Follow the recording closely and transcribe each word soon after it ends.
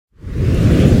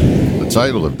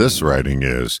title of this writing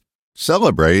is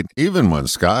Celebrate Even When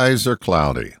Skies Are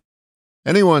Cloudy.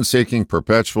 Anyone seeking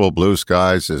perpetual blue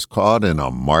skies is caught in a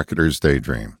marketer's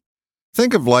daydream.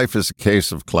 Think of life as a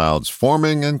case of clouds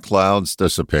forming and clouds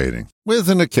dissipating, with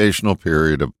an occasional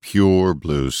period of pure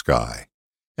blue sky.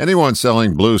 Anyone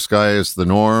selling blue sky as the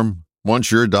norm wants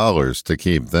your dollars to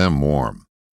keep them warm.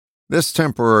 This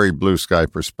temporary blue sky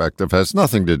perspective has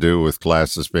nothing to do with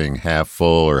glasses being half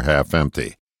full or half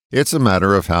empty. It's a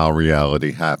matter of how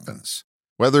reality happens.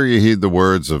 Whether you heed the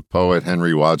words of poet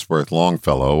Henry Wadsworth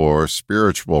Longfellow or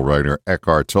spiritual writer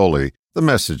Eckhart Tolle, the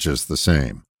message is the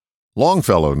same.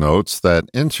 Longfellow notes that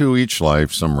into each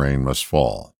life some rain must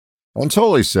fall. And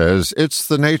Tolle says it's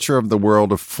the nature of the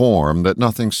world of form that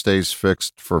nothing stays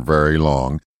fixed for very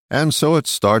long, and so it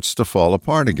starts to fall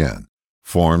apart again.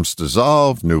 Forms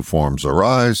dissolve, new forms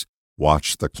arise.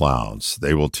 Watch the clouds.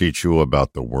 They will teach you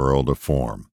about the world of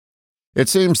form. It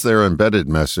seems their embedded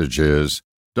message is,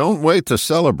 don't wait to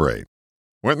celebrate.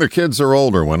 When the kids are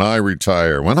older, when I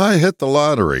retire, when I hit the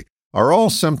lottery, are all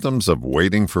symptoms of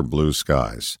waiting for blue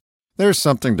skies. There's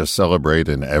something to celebrate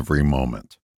in every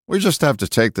moment. We just have to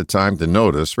take the time to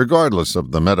notice, regardless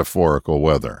of the metaphorical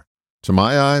weather. To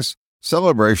my eyes,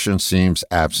 celebration seems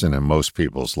absent in most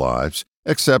people's lives,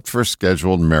 except for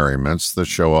scheduled merriments that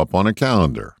show up on a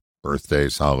calendar,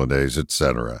 birthdays, holidays,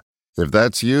 etc. If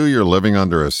that's you, you're living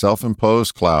under a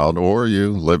self-imposed cloud, or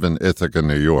you live in Ithaca,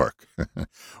 New York,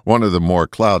 one of the more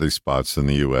cloudy spots in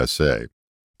the USA.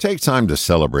 Take time to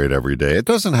celebrate every day. It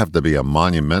doesn't have to be a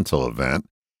monumental event.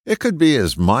 It could be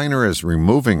as minor as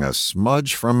removing a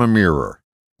smudge from a mirror.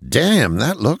 Damn,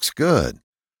 that looks good.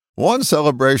 One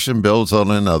celebration builds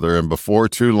on another, and before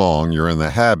too long, you're in the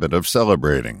habit of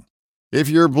celebrating. If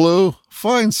you're blue,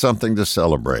 find something to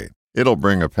celebrate. It'll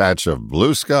bring a patch of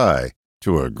blue sky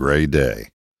to a gray day.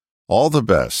 All the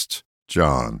best,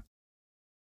 John.